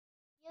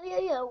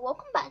Yo,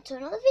 welcome back to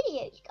another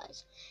video, you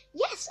guys.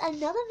 Yes,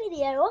 another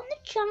video on the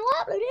channel.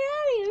 I uploaded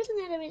earlier, isn't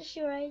it a bit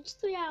strange?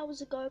 3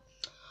 hours ago,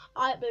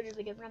 I uploaded a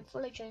video, but I'm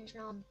fully changed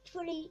now. I'm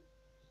fully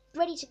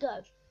ready to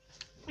go.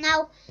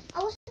 Now,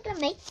 I wasn't going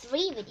to make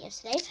 3 videos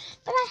today,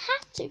 but I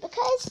had to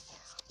because,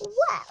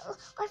 well,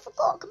 I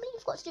completely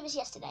forgot to do this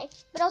yesterday,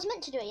 but I was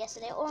meant to do it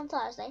yesterday, or on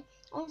Thursday,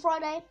 on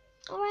Friday,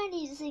 or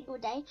any single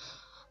day.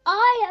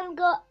 I'm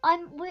going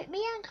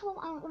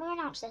to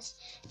announce this.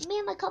 Me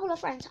and my couple of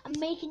friends are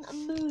making a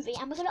movie,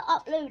 and we're going to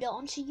upload it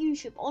onto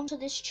YouTube, onto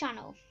this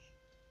channel.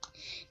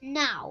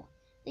 Now,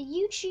 the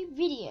YouTube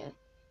video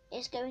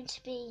is going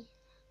to be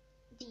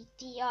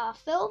the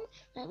film.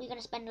 We're going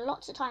to spend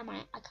lots of time on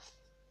it, like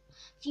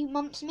a few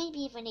months, maybe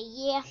even a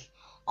year,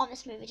 on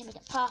this movie to make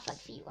it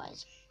perfect for you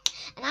guys.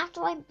 And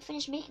after I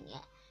finish making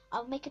it,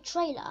 I'll make a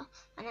trailer,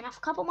 and then a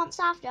couple months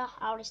after,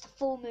 I'll release the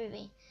full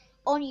movie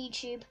on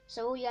YouTube,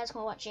 so all you guys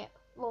can watch it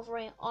for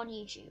free on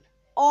YouTube.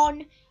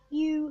 On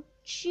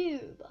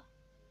YouTube.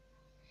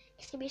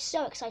 It's gonna be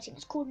so exciting.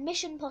 It's called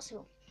Mission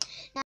Possible.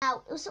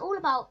 Now, it was all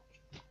about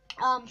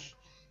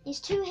these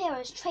 2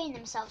 heroes train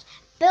themselves.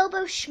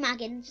 Bilbo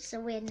Schmaggins, it's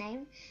a weird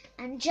name,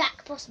 and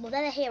Jack Possible.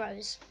 They're the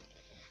heroes.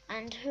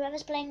 And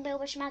whoever's playing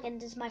Bilbo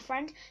Schmaggins is my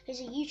friend.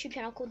 There's a YouTube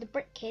channel called The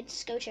Brick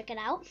Kids. Go check it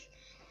out.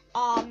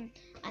 And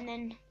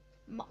then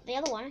the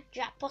other one,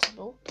 Jack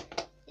Possible,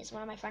 is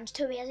one of my friends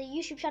too. He has a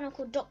YouTube channel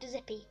called Dr.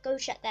 Zippy. Go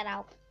check that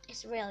out.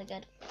 It's really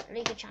good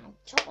channel.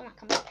 Top one that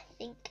comes up, I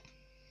think.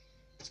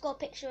 It's got a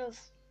picture of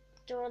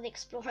Dora the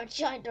Explorer,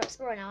 giant Dora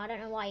Explorer now. I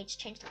don't know why he just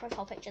changed the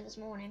profile picture this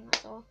morning.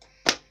 That's all.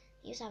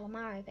 He used to have a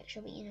Mario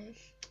picture, but you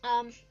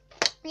know.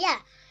 Yeah.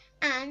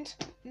 And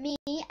me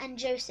and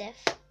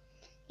Joseph.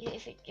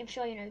 I'm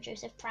sure you know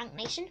Joseph, Prank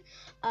Nation.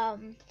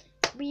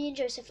 Me and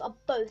Joseph are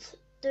both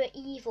the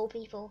evil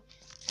people.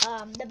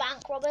 The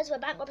bank robbers. We're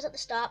bank robbers at the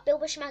start.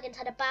 Bilbo Schmaggins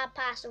had a bad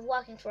past of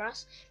working for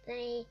us. But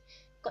then he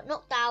got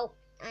knocked out,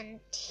 and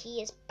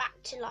he is back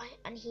to life,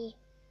 and he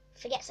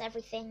forgets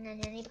everything,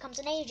 and then he becomes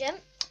an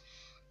agent.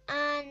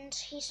 And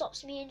he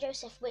stops me and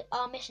Joseph with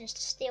our missions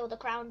to steal the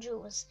crown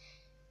jewels.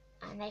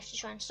 And they have to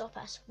try and stop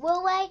us.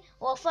 Will they?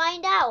 We'll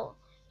find out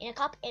in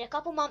a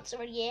couple months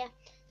or a year.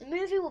 The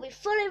movie will be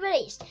fully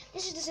released.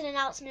 This is just an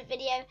announcement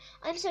video.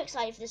 I'm so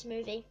excited for this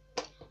movie.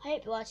 I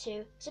hope you are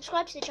too.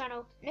 Subscribe to the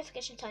channel,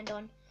 notification turned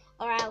on,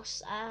 or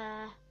else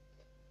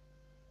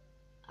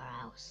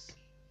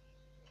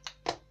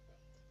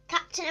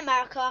Captain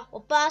America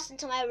will burst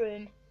into my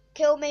room,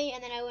 kill me,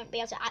 and then I won't be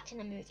able to act in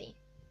the movie.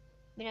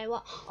 You know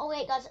what? Oh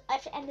wait, guys, I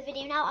have to end the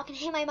video now. I can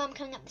hear my mum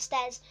coming up the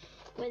stairs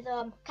with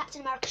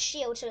Captain America's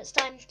shield, so it's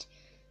time.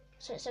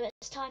 So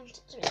it's time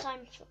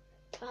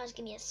for her to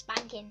give me a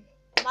spanking.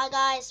 Bye,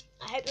 guys.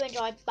 I hope you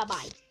enjoyed. Bye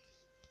bye.